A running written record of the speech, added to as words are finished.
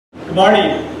Good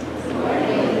morning.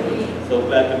 So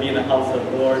glad to be in the house of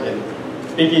the Lord and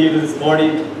speaking to you this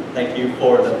morning. Thank you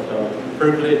for the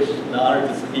privilege and the honor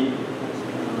to speak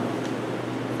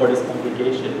for this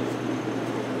congregation.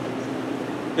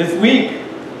 This week,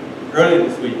 early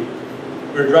this week,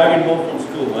 we were driving home from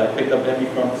school. I picked up Emmy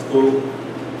from school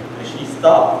and she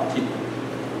stopped. She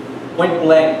point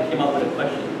blank came up with a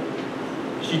question.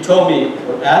 She told me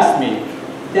or asked me,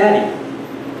 "Daddy,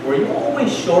 were you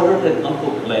always shorter than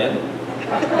Uncle Glenn?"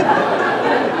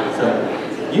 So,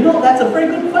 that's a very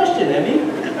good question,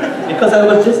 Emmy. Because I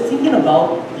was just thinking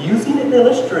about using an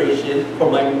illustration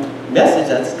for my message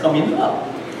that's coming up.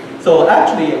 So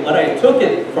actually, when I took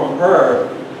it from her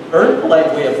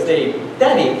polite way of saying,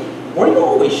 "Daddy, were you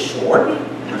always short?"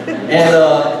 And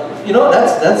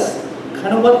that's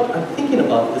kind of what I'm thinking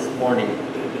about this morning.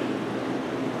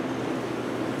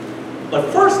 But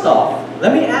first off,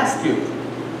 let me ask you,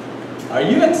 are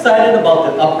you excited about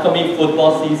the upcoming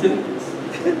football season?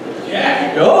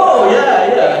 Yeah. Oh,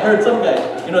 yeah. I heard some guys.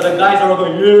 The guys are all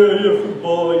going, yeah,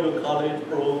 football, college,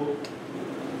 pro.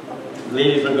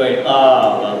 Ladies are going,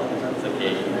 well, that's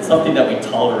okay. It's something that we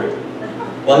tolerate.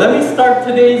 Well, let me start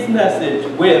today's message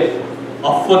with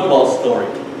a football story.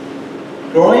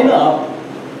 Growing up,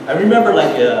 I remember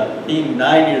being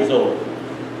 9 years old.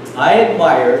 I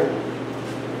admired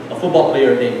a football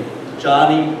player named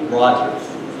Johnny Rodgers.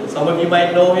 So some of you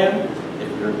might know him,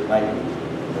 if you're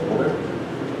older.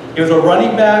 He was a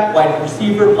running back, wide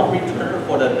receiver, punt returner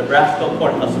for the Nebraska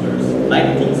Cornhuskers.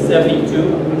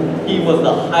 1972, he was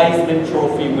the Heisman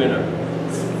Trophy winner.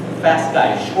 Fast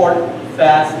guy, short,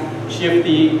 fast,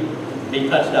 shifty, made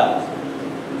touchdowns.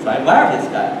 So I admired this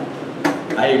guy.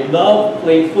 I loved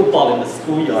playing football in the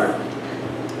schoolyard.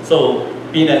 So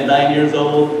being at 9 years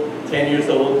old, 10 years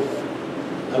old,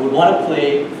 I would want to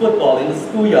play football in the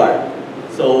schoolyard.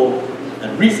 So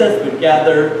at recess we'd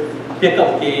gather, pick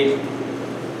up game.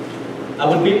 I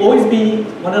would always be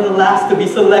one of the last to be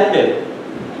selected.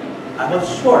 I was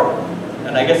short,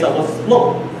 and I guess I was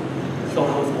slow. So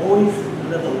I was always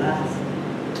one of the last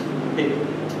picked.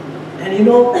 And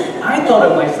I thought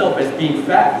of myself as being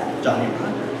fast, Johnny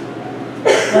Rodgers.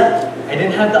 But I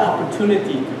didn't have the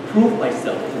opportunity to prove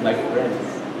myself to my friends.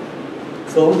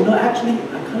 So, actually,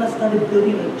 I kind of started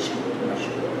building a chip on my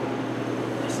shoulder.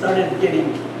 I started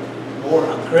getting more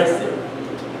aggressive.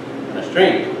 Kind of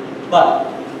strange. But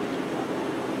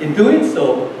in doing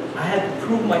so, I had to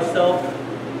prove myself.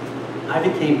 I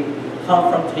became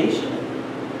confrontational.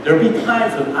 There would be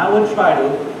times when I would try to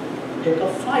pick a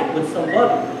fight with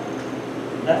somebody.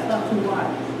 That's not too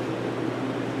wise.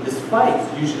 These fights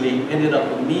usually ended up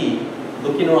with me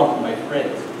looking around for my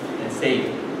friends and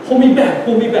saying, hold me back,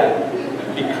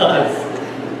 because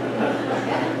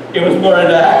it was more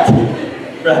an act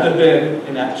rather than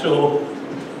an actual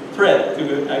threat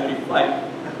to actually fight.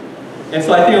 And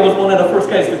so I think I was one of the first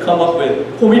guys to come up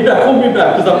with, hold me back,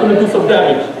 because I'm going to do some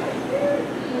damage.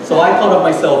 So I thought of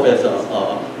myself as a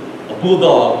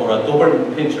bulldog or a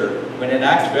Doberman pinscher, when in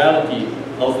actuality,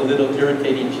 I was a little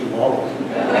irritating chihuahua.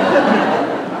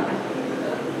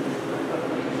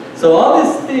 So all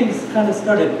these things kind of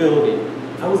started building.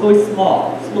 I was always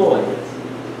slow, I guess.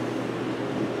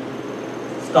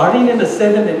 Starting in the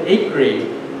 7th and 8th grade,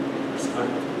 I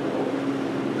started to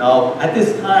grow. Now, at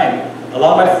this time, a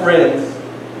lot of my friends,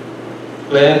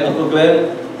 Glenn, Uncle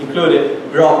Glenn included,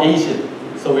 we're all Asian.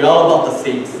 So we're all about the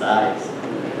same size.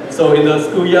 So in the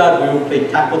schoolyard, we would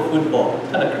play tackle football.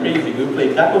 Kind of crazy. We would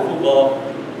play tackle football,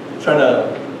 trying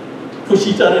to push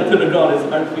each other to the ground as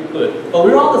hard as we could. But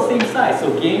we were all the same size,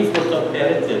 so games were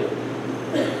competitive.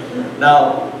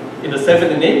 Now, in the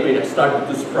 7th and 8th grade, I started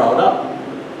to sprout up.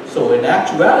 So in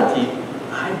actuality,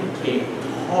 I became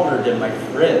taller than my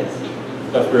friends.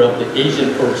 Because we're of the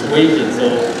Asian persuasion, so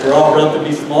we're all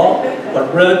relatively small.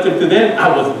 But relative to them, I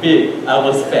was big, I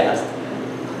was fast.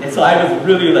 And so I was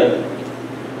really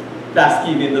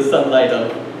basking in the sunlight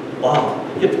of, wow,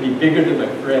 I get to be bigger than my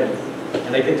friends.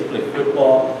 And I get to play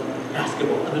football,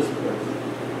 basketball, other sports.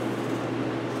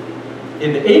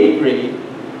 In the 8th grade,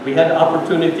 we had the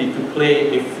opportunity to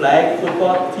play a flag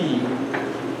football team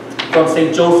from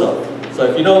St. Joseph. So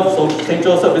if you know, St.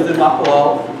 Joseph is in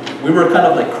Makawao. We were kind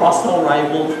of like crosstown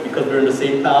rivals because we were in the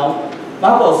same town.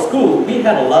 Makawao School, we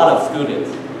had a lot of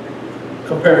students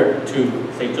compared to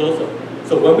St. Joseph.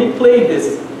 So when we played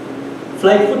this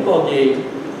flag football game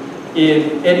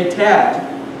in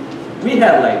Editan, we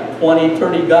had 20,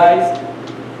 30 guys.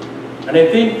 And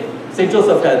I think St.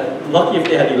 Joseph had, lucky if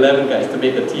they had 11 guys to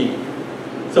make a team.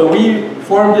 So we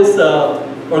formed this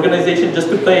organization just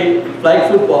to play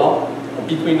flag football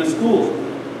between the schools.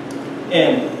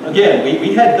 And again,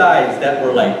 we had guys that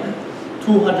were 200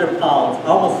 200 pounds,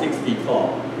 almost 6 feet tall.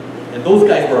 And those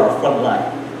guys were our front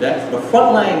line. The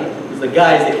front line is the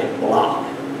guys that can block.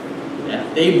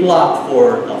 Yeah, they block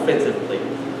for offensive plays.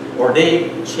 Or they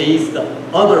chase the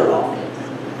other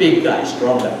offense. Big guys,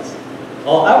 strong guys.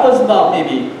 Oh, I was about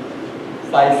maybe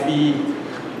 5 feet,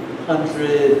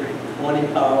 120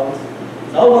 pounds.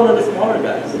 So I was one of the smaller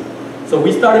guys. So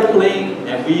we started playing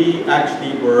and we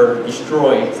actually were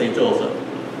destroying St. Joseph.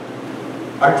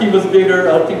 Our team was bigger,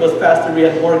 our team was faster, we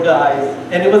had more guys,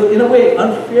 and it was in a way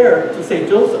unfair to St.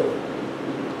 Joseph.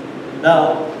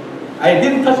 Now, I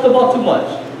didn't touch the ball too much.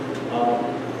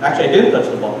 Actually, I didn't touch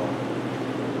the ball.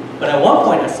 But at one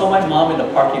point, I saw my mom in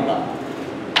the parking lot,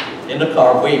 in the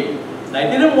car, waiting. And I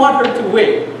didn't want her to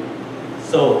wait.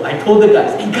 So I told the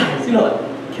guys, hey guys, you know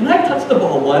what, can I touch the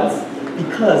ball once?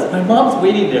 Because my mom's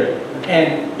waiting there.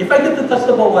 And if I get to touch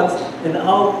the ball once, then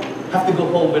I'll have to go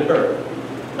home with her,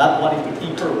 not wanting to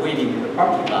keep her waiting in the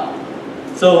parking lot.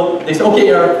 So they said, okay,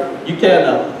 Eric, you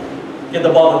can get the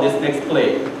ball on this next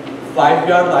play.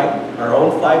 5-yard line, our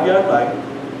own 5-yard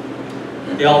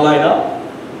line. They all line up.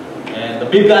 And the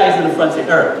big guys in the front say,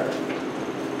 Eric,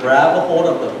 grab a hold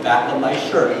of the back of my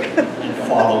shirt and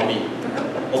follow me.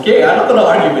 Okay, I'm not going to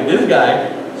argue with this guy.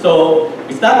 So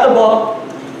we snap the ball,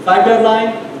 5-yard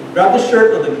line, grab the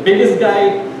shirt of the biggest guy,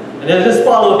 and then just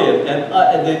followed him.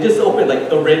 And they just opened like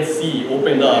the Red Sea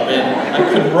opened up, and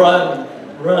I could run.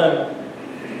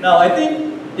 Now I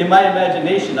think in my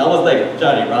imagination, I was like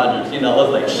Johnny Rogers, you know, I was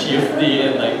like shifty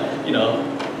and like, you know,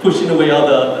 pushing away all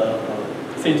the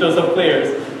St. Joseph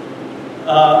players.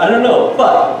 I don't know,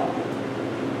 but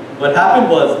what happened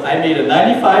was I made a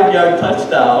 95-yard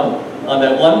touchdown on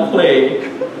that one play,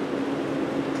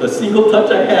 the single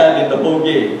touch I had in the whole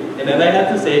game. And then I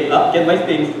had to say, get my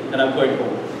things, and I'm going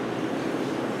home.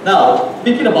 Now,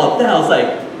 thinking about that, I was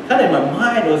like, kind of in my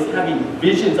mind, I was having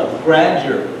visions of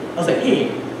grandeur. I was like,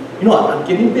 hey, you know what, I'm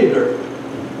getting bigger.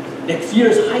 Next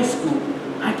year's high school,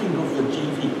 I can go for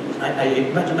JV. I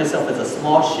imagine myself as a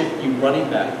small, shifty running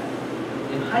back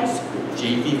in high school.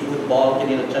 JV football,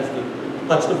 getting a chance to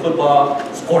touch the football,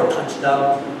 score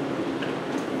touchdowns.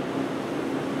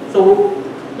 So,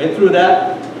 went through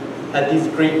that, had these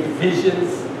great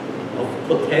visions of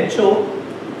potential.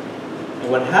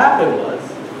 And what happened was,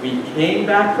 we came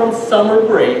back from summer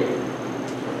break,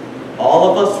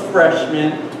 all of us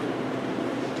freshmen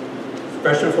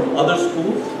from other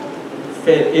schools,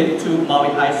 fed into Maui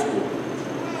High School.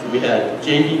 So we had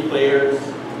JV players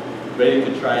ready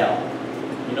to try out.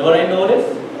 You know what I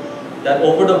noticed? That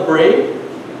over the break,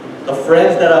 the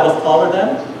friends that I was taller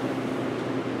than,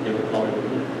 they were taller than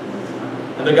me.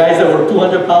 And the guys that were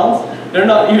 200 pounds, they're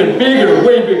not even bigger,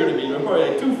 way bigger than me. They're probably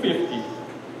like 250.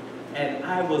 And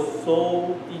I was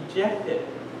so dejected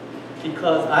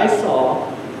because I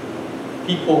saw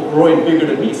people growing bigger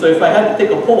than me. So if I had to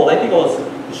take a poll, I think I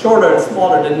was shorter and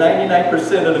smaller than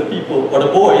 99% of the people, or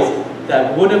the boys,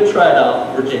 that would have tried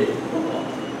out for JV football.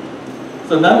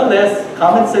 So nonetheless,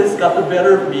 common sense got the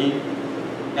better of me,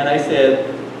 and I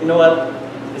said, you know what?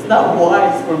 It's not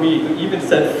wise for me to even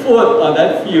set foot on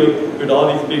that field with all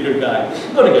these bigger guys.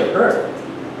 I'm going to get hurt.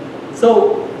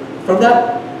 So from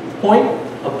that point,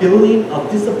 a feeling of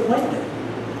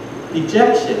disappointment,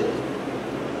 dejection.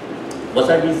 Was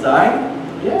I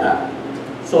resigned? Yeah.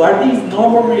 So are these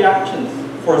normal reactions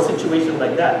for a situation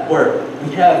like that, where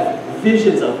we have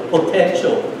visions of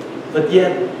potential, but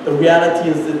yet the reality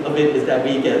of it is that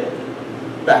we get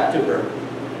back to earth,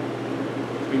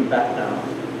 bring back down,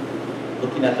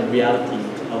 looking at the reality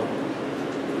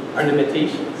of our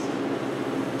limitations.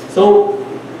 So,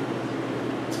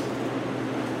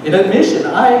 in admission,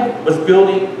 I was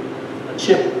building a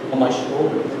chip on my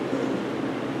shoulder.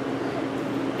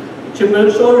 A chip on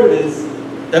the shoulder is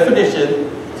definition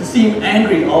to seem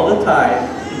angry all the time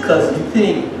because you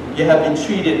think you have been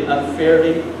treated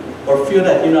unfairly or feel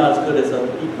that you're not as good as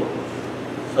other people.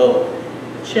 So,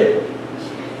 chip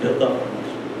built up.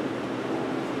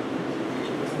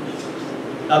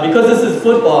 Now, because this is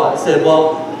football, I said,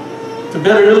 well, to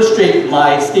better illustrate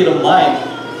my state of mind,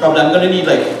 probably I'm going to need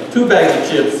like 2 bags of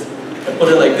chips and put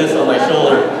it like this on my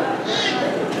shoulder.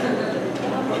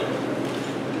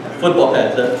 Football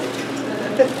pads, huh?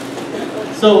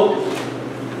 So,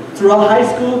 throughout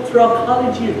high school, throughout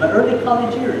college years, my early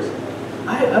college years,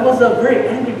 I was a very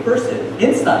angry person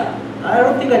inside. I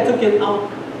don't think I took it out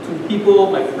to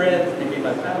people, my friends, maybe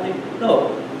my family.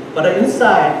 No. But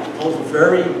inside, I was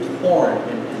very torn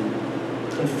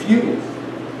and confused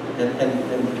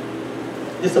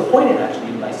and disappointed actually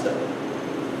in myself.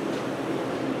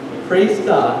 Praise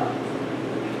God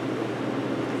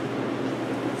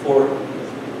for,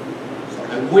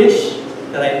 I wish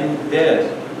that I knew then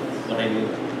what I knew.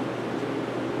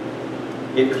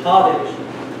 In college,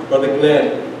 Brother Glenn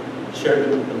shared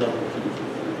with me the love of Jesus.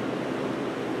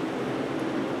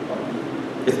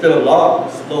 It's been a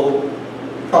long, slow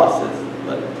process,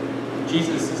 but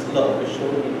Jesus' love is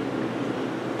showing me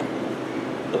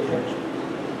the potential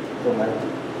for my life.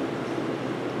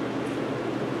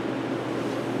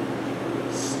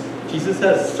 Jesus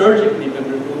has surgically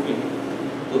been removing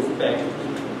those baggage.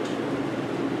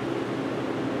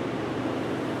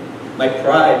 My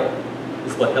pride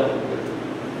is what helped me.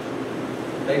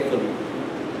 Thankfully,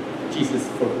 Jesus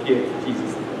forgives,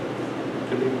 Jesus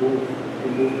to remove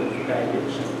those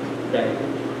baggage,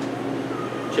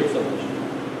 chips on the shoe.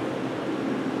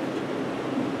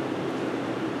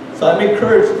 So I'm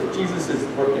encouraged that Jesus is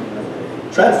working in my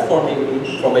life, transforming me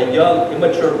from a young,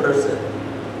 immature person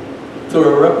to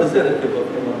a representative of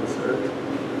Him on this earth.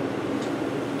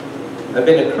 I've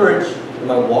been encouraged in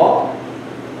my walk,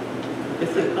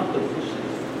 different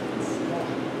compositions, and small.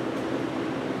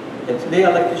 And today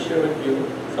I'd like to share with you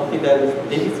something that is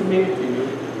maybe familiar to you.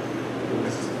 It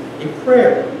was a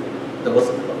prayer that was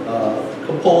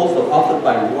composed or authored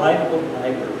by Reinhold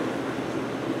Niebuhr.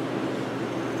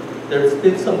 There's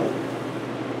been some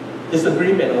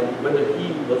disagreement on whether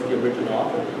he was the original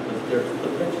author, because there's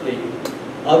potentially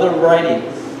other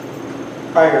writings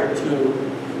prior to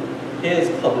his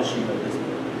publishing of this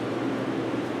book.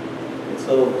 And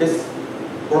so this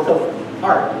work of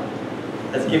art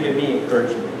has given me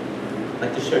encouragement. I'd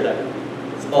like to share that.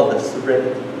 It's called the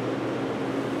Serenity.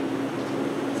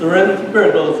 Serenity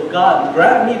prayer goes, God,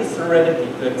 grant me the serenity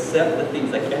to accept the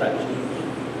things I cannot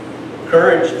change,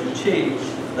 courage to change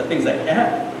the things I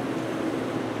can,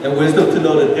 and wisdom to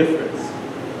know the difference.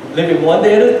 Living one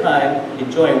day at a time,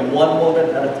 enjoying one moment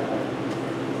at a time,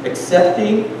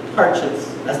 accepting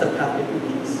hardships as the pathway to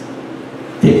peace,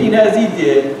 taking as He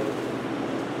did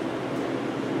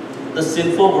the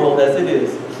sinful world as it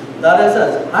is, not as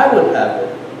I would have it,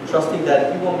 trusting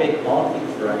that He will make all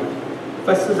things right. If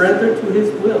I surrender to His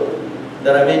will,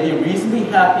 that I may be reasonably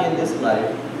happy in this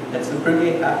life and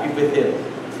supremely happy with Him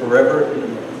forever in the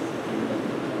next.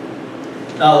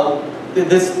 Now,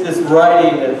 this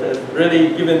writing has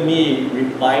really given me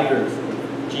reminders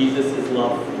of Jesus'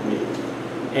 love for me.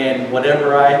 And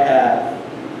whatever I have,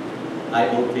 I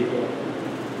owe to Him.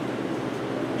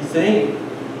 He's saying,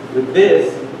 with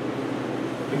this,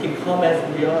 we can come as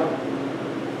we are.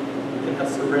 We can have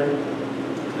surrender.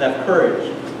 We can have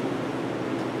courage.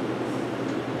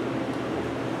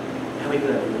 And we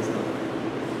can have wisdom.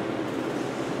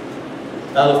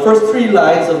 Now, the first three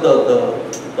lines of the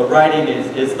writing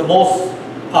is the most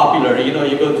popular. You know,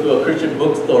 you go to a Christian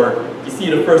bookstore, you see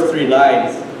the first three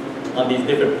lines on these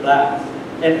different plaques.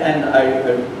 And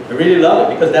I really love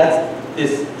it, because that's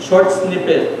this short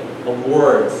snippet of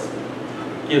words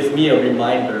gives me a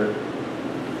reminder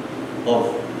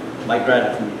of my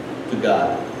gratitude to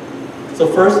God. So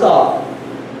first off,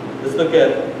 let's look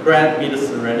at grant me the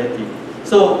serenity.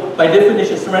 So by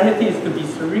definition, serenity is to be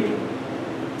serene,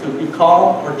 to be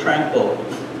calm or tranquil.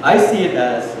 I see it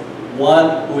as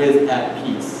one who is at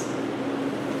peace.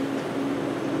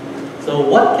 So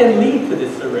what can lead to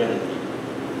this serenity?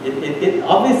 It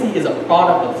obviously is a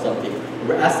product of something.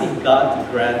 We're asking God to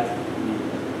grant me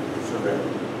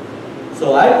serenity.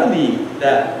 So I believe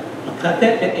that a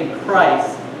contentment in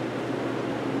Christ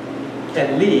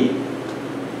can lead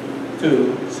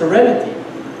to serenity in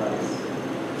Christ.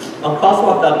 On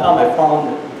Crosswalk.com, I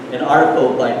found an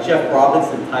article by Jeff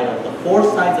Robinson titled "The 4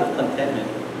 Signs of Contentment."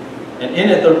 And in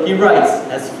it, he writes,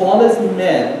 as fallen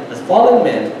men,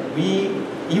 we,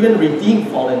 even redeemed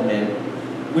fallen men,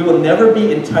 we will never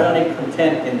be entirely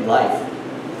content in life.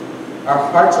 Our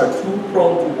hearts are too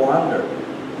prone to wander,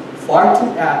 far too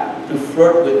apt to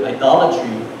flirt with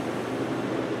idolatry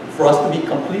for us to be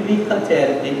completely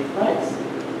content in Christ.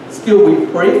 Still, we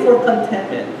pray for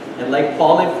contentment, and like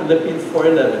Paul in Philippians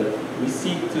 4:11, we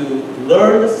seek to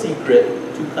learn the secret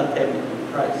to contentment in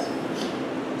Christ.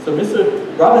 So Mr.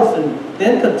 Robinson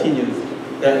then continues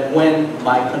that when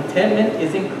my contentment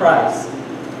is in Christ,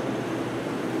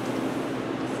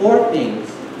 4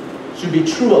 things should be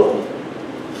true of me.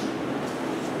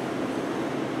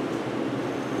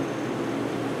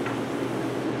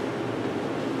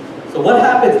 So what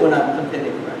happens when I'm content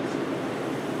in Christ?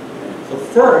 So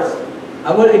first,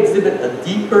 I would exhibit a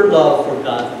deeper love for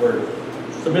God's Word.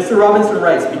 So Mr. Robinson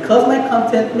writes, because my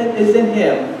contentment is in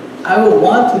Him, I will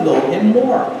want to know Him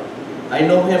more. I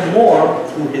know Him more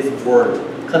through His Word.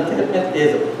 Contentment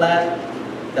is a plant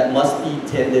that must be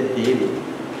tended daily.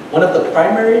 One of the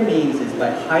primary means is by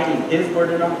hiding His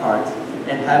Word in our hearts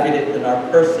and having it in our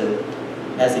person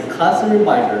as a constant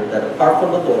reminder that apart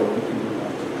from the Lord, we can do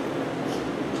nothing.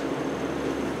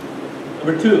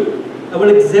 Number 2, I will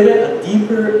exhibit a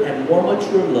deeper and more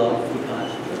mature love for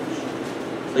God's church.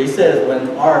 So he says, when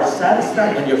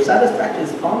your satisfaction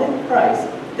is found in Christ,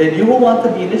 then you will want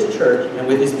to be in His church and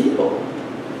with His people.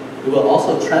 It will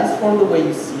also transform the way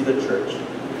you see the church.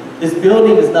 This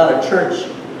building is not a church,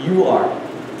 you are.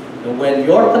 And when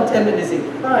your contentment is in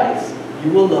Christ,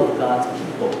 you will love God's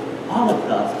people, all of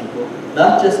God's people,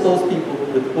 not just those people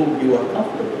with whom you are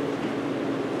comfortable.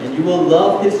 And you will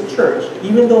love His church,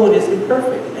 even though it is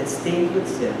imperfect and stained with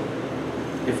sin.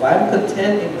 If I'm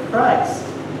content in Christ,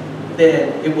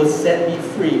 then it will set me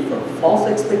free from false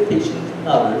expectations in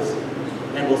others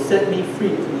and will set me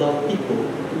free to love people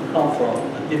who come from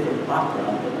a different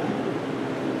background than I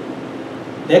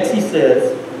do. Next he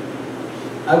says,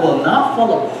 I will not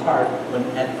fall apart when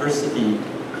adversity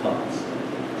comes,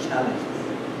 challenges.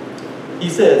 He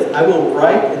says, I will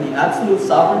write in the absolute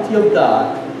sovereignty of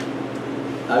God.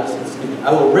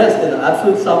 I will rest in the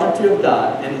absolute sovereignty of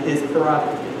God and His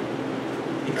prerogative.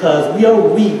 Because we are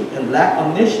weak and lack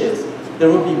omniscience, there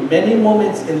will be many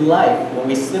moments in life when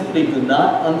we simply do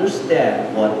not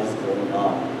understand what is going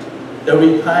on. There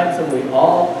will be times when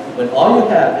all you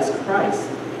have is Christ.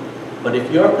 But if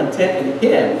you are content in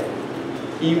Him,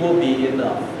 He will be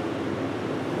enough.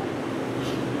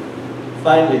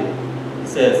 Finally, he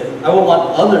says, I will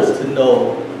want others to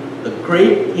know the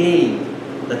great gain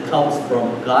that comes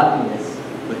from godliness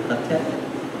with contentment.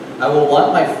 I will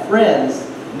want my friends,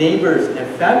 neighbors, and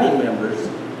family members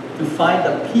to find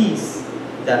a peace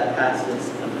that passes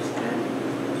understanding.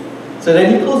 So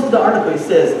then he closes the article. He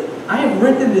says, I have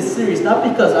written this series not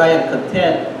because I am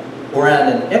content or am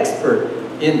an expert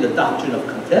in the doctrine of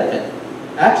contentment.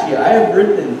 Actually, I have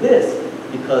written this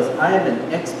because I am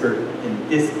an expert in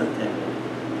discontentment.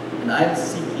 And I am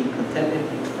seeking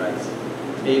contentment in Christ.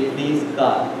 May it please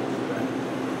God.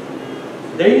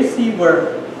 There you see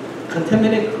where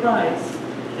contentment in Christ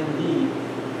can lead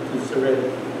to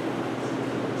serenity.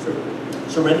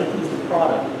 Serenity is the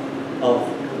product of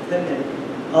contentment,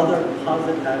 other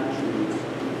positive attributes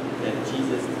that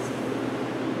Jesus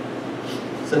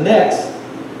displayed. So next,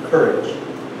 courage.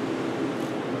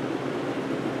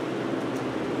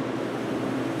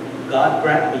 God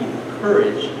grant me the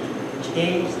courage to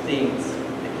change things at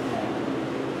hand.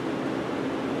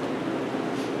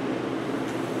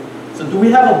 So do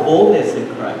we have a boldness in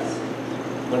Christ?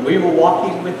 When we were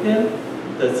walking with Him,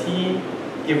 does He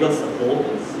give us a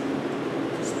boldness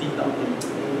to speak up in His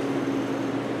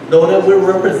name? Know that we're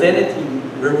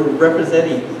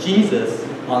representing Jesus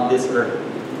on this earth.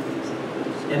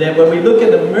 And then when we look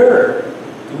in the mirror,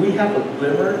 do we have a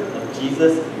glimmer of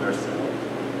Jesus in ourselves?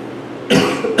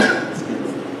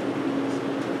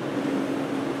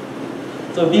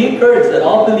 So be encouraged that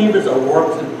all believers are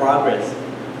works in progress,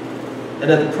 and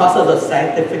that the process of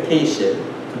sanctification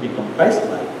to become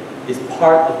Christ-like is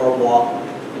part of our walk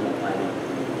in the light.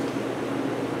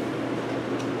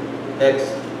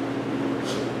 Next,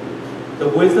 the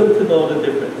wisdom to know the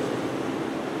difference.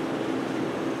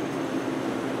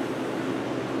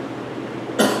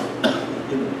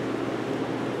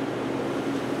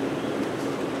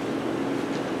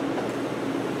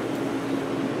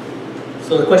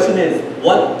 So the question is,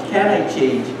 what can I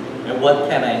change and what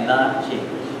can I not change?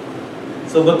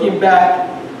 So looking back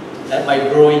at my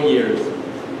growing years,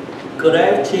 could I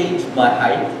have changed my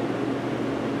height?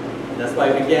 That's why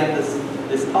I began this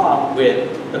talk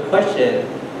with the question,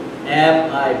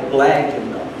 am I blank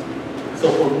enough?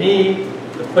 So for me,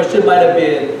 the question might have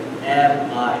been, am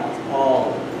I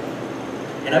tall?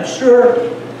 And I'm sure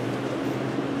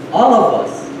all of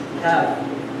us have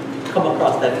come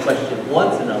across that question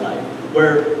once in our life,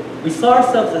 where we saw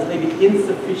ourselves as maybe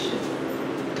insufficient.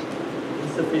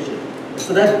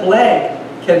 So that blank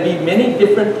can be many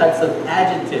different types of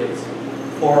adjectives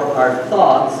for our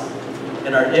thoughts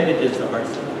and our images of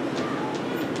ourselves.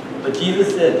 But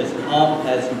Jesus said, just come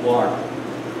as you are.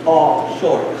 Tall,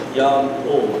 short, young,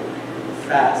 old,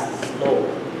 fast, slow.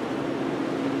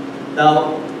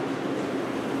 Now,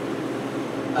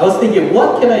 I was thinking,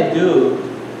 what can I do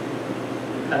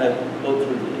to kind of go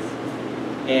through this?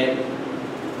 And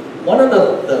one of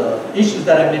the issues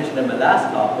that I mentioned in my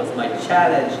last talk was my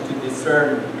challenge to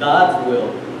discern God's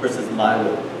will versus my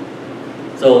will.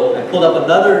 So I pulled up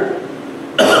another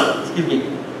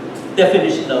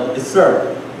definition of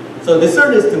discern. So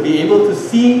discern is to be able to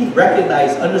see,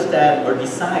 recognize, understand, or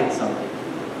decide something.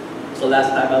 So last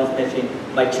time I was mentioning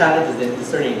my challenge is in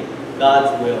discerning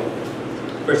God's will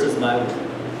versus my will.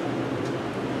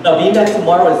 Now being that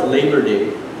tomorrow is Labor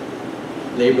Day,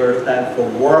 labor stands for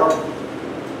work.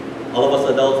 All of us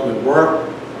adults, we work.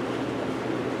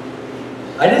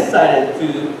 I decided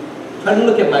to try to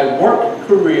look at my work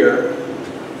career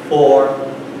for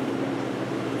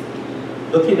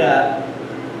looking at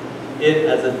it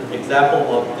as an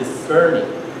example of discerning,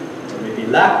 or maybe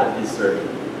lack of discerning.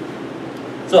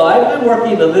 So I've been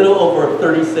working a little over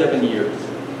 37 years.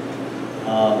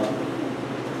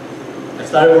 I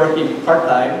started working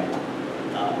part-time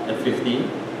at 15,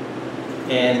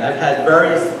 and I've had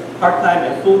various part-time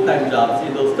and full-time jobs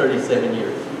in those 37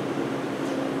 years.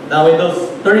 Now in those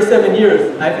 37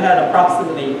 years, I've had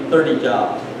approximately 30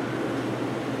 jobs.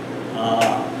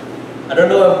 I don't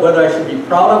know whether I should be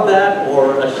proud of that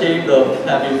or ashamed of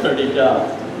having 30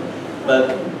 jobs.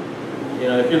 But you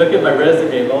know, if you look at my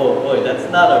resume, oh boy, that's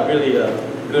not really a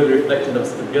good reflection of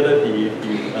stability if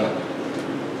you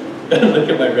look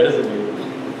at my resume.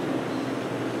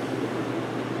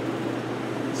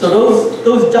 So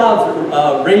those jobs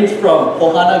range from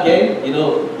Ohana game, you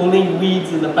know, pulling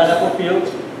weeds in the pineapple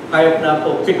field,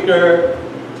 pineapple picker,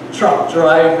 truck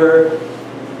driver.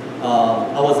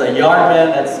 I was a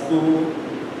yardman at school.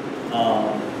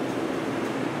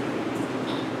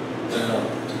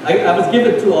 I was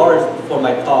given 2 hours for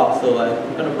my talk, so I'm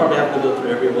going to probably have to go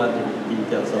through everyone in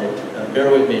detail, so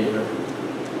bear with me.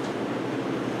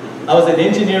 I was an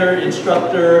engineer,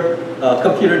 instructor,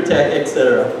 computer tech,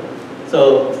 etc.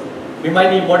 So we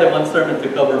might need more than one sermon to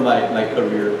cover my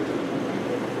career.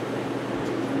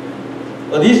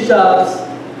 Well, these jobs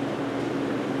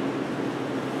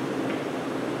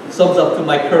sums up to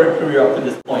my current career up to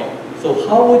this point. So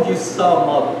how would you sum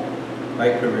up my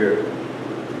career?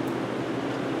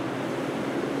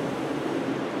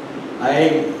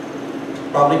 I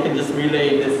probably can just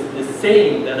relay this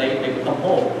saying that I come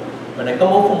home. When I come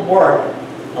home from work,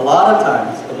 a lot of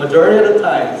times, the majority of the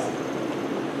times,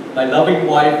 my loving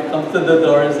wife comes to the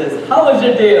door and says, "How was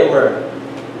your day at work?"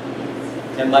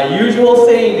 And my usual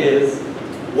saying is,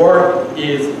 "Work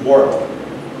is work."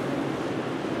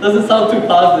 Doesn't sound too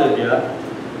positive, yeah?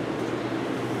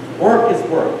 Work is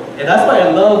work. And that's why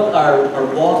I love our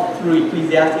walk through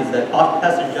Ecclesiastes that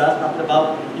Pastor Josh talked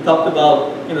about. He talked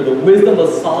about, you know, the wisdom of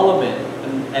Solomon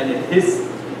and his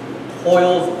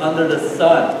toils under the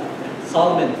sun.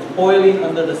 Solomon toiling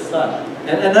under the sun.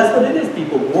 And that's what it is,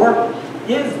 people. Work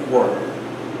is work.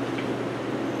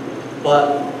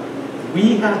 But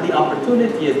we have the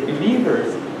opportunity as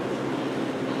believers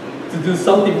to do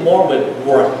something more with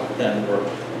work than work.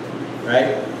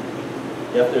 Right?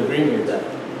 You have to agree with that.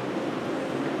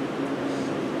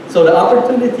 So the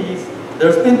opportunities,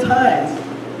 there's been times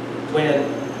when,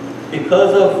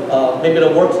 because of maybe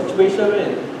the work situation I'm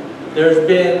in, there's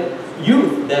been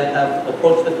youth that have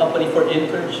approached the company for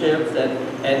internships,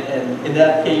 and in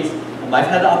that case, I've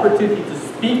had the opportunity to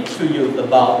speak to youth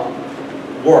about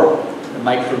work and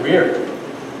my career.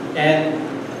 And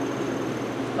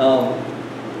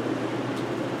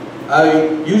I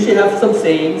usually have some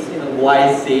sayings, you know,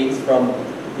 wise sayings from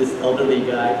this elderly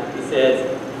guy. He says,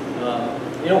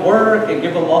 you know, work and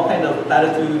give them all kind of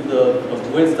platitudes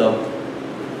of wisdom.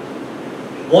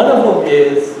 One of them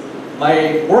is,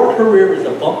 my work career is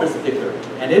a bumper sticker,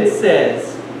 and it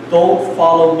says, "Don't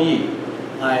follow me,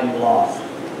 I'm lost."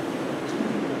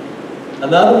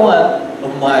 Another one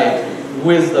of my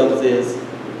wisdoms is,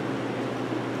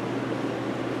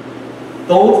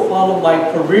 don't follow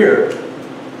my career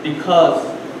because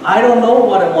I don't know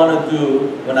what I want to do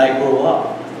when I grow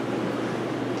up.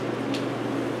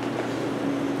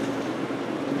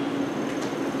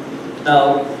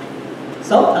 Now,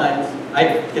 sometimes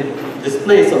I can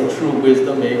display some true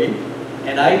wisdom maybe,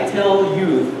 and I tell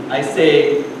youth, I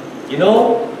say, you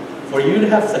know, for you to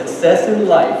have success in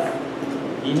life,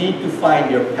 you need to find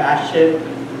your passion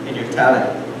and your talent.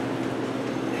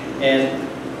 And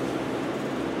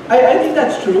I think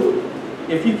that's true.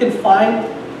 If you can find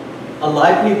a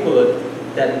livelihood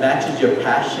that matches your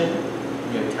passion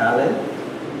and your talent,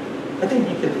 I think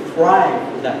you can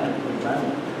thrive in that kind of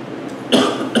environment.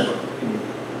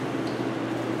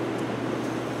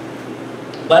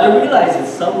 But I realize in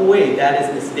some way that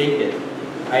is mistaken.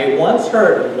 I once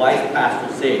heard a wise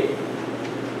pastor say,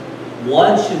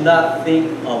 one should not think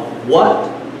of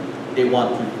what they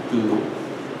want to do,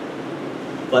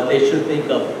 but they should think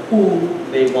of who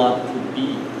they want to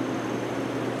be.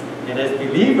 And as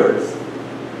believers,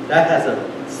 that has a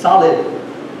solid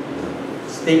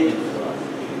statement for us.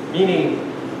 Meaning,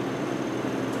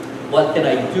 what can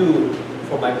I do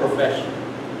for my profession?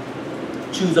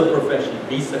 Choose a profession,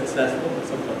 be successful at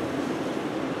some point.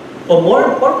 But more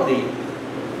importantly,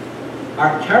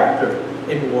 our character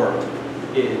in work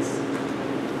is,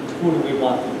 who do we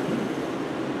want to be?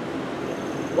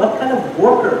 What kind of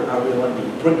worker are we want to be,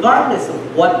 regardless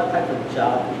of what type of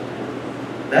job we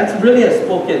have? That's really has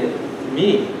spoken to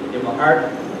me in my heart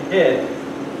and head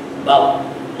about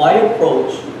my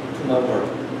approach to my work,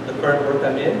 the current work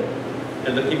I'm in,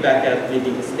 and looking back at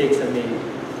maybe mistakes I made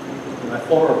in my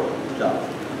former job.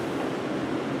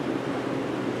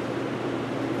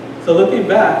 So looking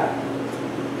back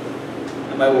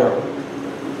at my work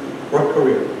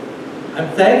career, I'm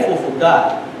thankful for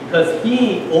God because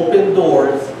He opened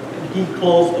doors and He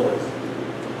closed doors.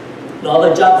 In all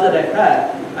the jobs that I've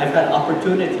had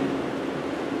opportunity.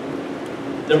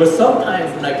 There were some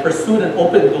times when I pursued an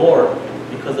open door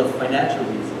because of financial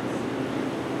reasons.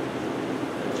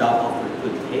 The job offer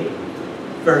good pay,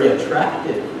 very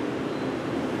attractive.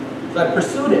 So I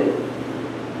pursued it.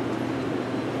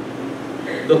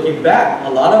 Looking back, a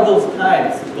lot of those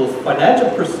times, those financial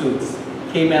pursuits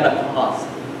came at a cost.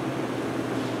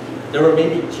 There were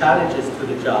maybe challenges to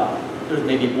the job. There was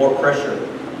maybe more pressure,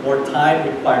 more time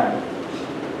requirement.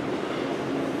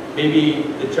 Maybe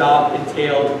the job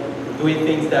entailed doing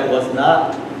things that was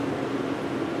not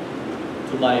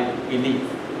to my belief.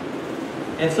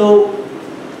 And so,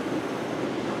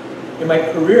 in my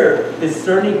career,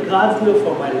 discerning God's will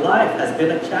for my life has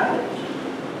been a challenge.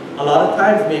 A lot of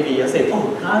times maybe I say,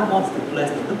 oh, God wants to bless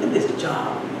me. Look at this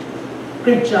job.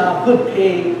 Great job, good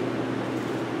pay.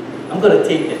 I'm going to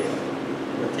take it.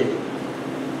 I'm going to take it.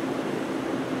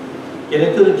 Get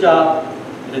into the job,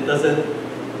 and it doesn't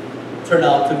turn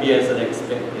out to be as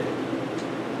expected.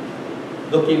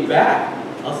 Looking back,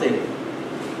 I'll say,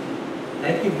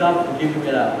 thank you, God, for giving me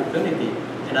an opportunity.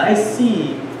 And I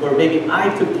see where maybe I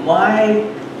took my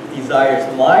desires,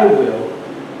 my will,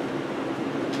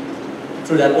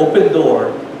 through that open door,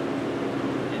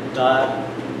 and God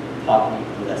taught me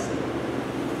a lesson.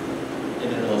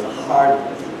 And it was a hard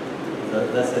lesson. It was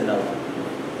a lesson of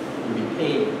maybe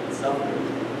pain and suffering.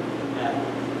 And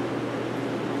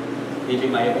maybe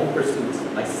my own pursuits,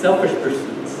 my selfish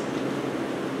pursuits,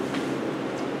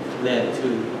 led to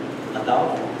a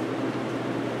downfall.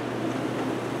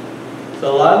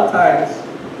 So a lot of times,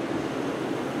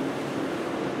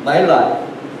 my life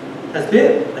has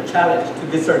been a challenge to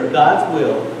discern God's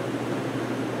will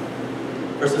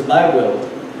versus my will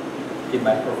in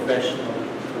my professional career.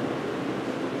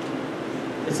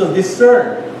 And so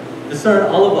discern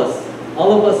all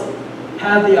of us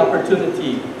have the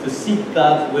opportunity to seek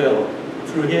God's will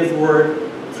through His Word,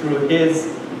 through His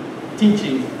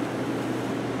teaching,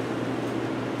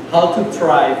 how to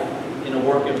thrive in a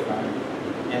work environment.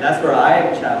 And that's where I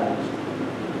am challenged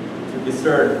to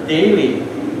discern daily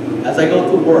as I go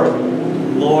to work,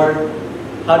 Lord,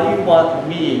 how do you want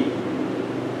me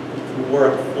to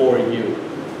work for you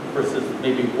versus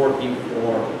maybe working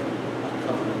for a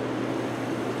company?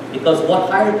 Because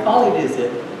what higher calling is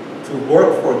it to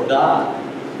work for God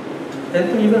than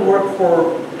to even work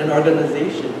for an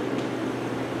organization?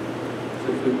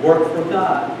 So if we work for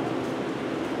God,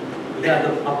 we have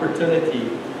the opportunity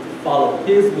to follow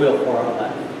His will for our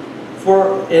life.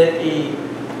 For an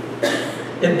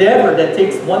endeavor that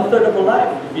takes 1/3 of a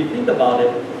life, if you think about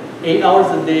it, 8 hours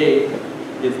a day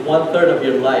is 1/3 of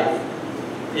your life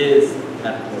is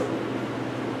at work.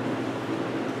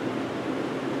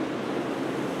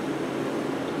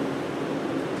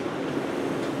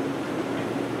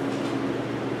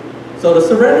 So the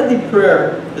Serenity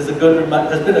Prayer is has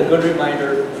been a good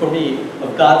reminder for me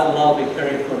of God's love and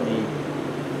caring for me.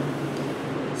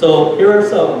 So here are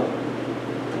some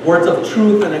words of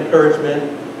truth and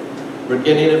encouragement. We're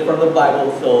getting it from the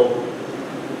Bible, so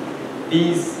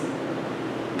these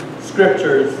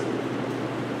scriptures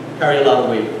carry a lot of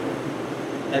weight.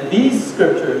 And these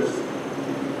scriptures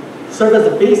serve as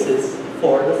a basis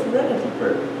for the Serenity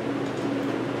Prayer.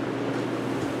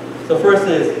 So first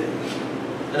is,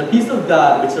 and the peace of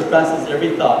God, which surpasses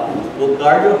every thought, will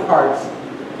guard your hearts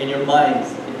and your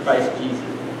minds in Christ Jesus.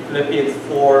 Philippians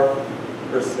 4,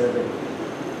 verse 7.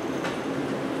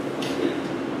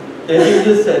 Then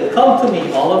Jesus said, come to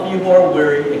me, all of you who are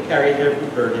weary and carry heavy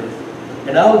burdens,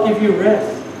 and I will give you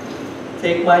rest.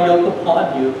 Take my yoke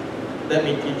upon you, let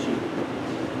me teach you.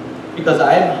 Because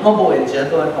I am humble and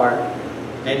gentle at heart,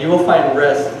 and you will find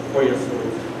rest for your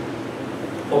souls.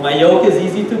 For my yoke is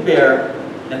easy to bear,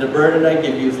 and the burden I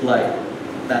give you is light.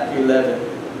 Matthew 11,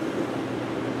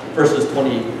 verses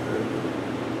 28 to 30.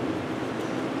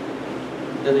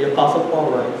 Then the Apostle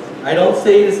Paul writes, I don't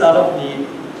say this out of need,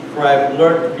 for I have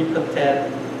learned to be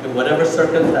content in whatever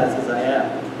circumstances I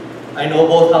am. I know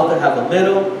both how to have a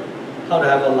little, how to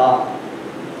have a lot.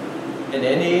 In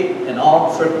any and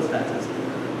all circumstances,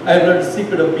 I have learned the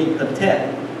secret of being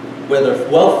content, whether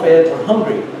well-fed or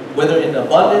hungry, whether in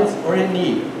abundance or in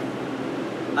need.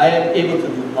 I am able to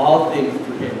do all things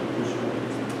through Him who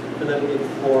strengthens me. Philippians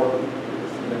 4.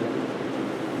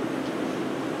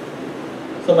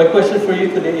 So my question for you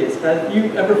today is, have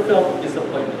you ever felt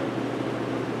disappointment?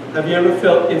 Have you ever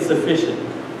felt insufficient?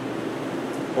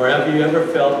 Or have you ever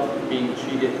felt being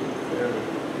treated fairly?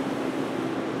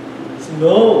 Just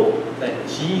know that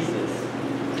Jesus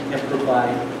can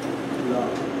provide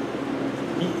love.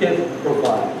 He can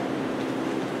provide.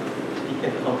 He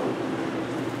can comfort.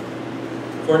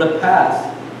 For the past,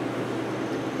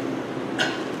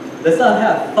 let's not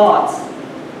have thoughts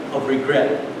of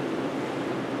regret,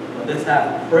 but let's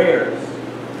have prayers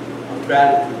of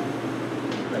gratitude.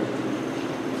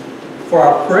 For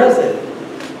our present,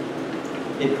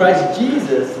 in Christ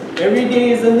Jesus, every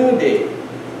day is a new day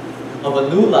of a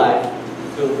new life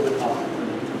filled with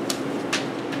opportunity.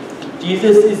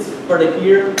 Jesus is for the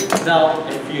here, now,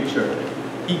 and future.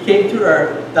 He came to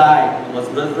earth, died, and was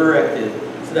resurrected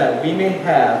so that we may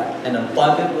have an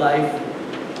abundant life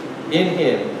in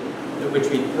Him, in which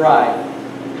we thrive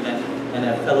and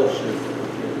have fellowship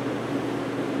with Him.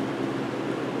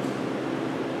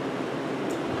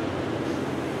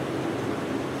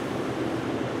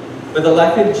 With the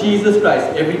life in Jesus Christ,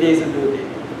 every day is a new day.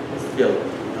 It's filled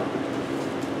with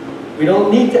opportunity. We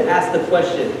don't need to ask the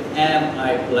question, am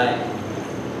I blank?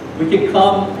 We can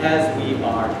come as we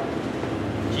are.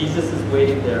 Jesus is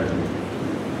waiting there,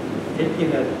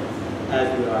 taking us as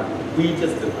we are. We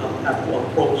just have to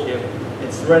approach Him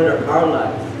and surrender our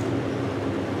lives.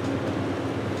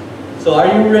 So are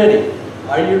you ready?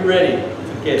 Are you ready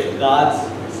to get God's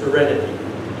serenity?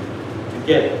 To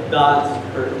get God's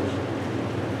courage?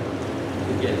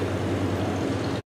 To get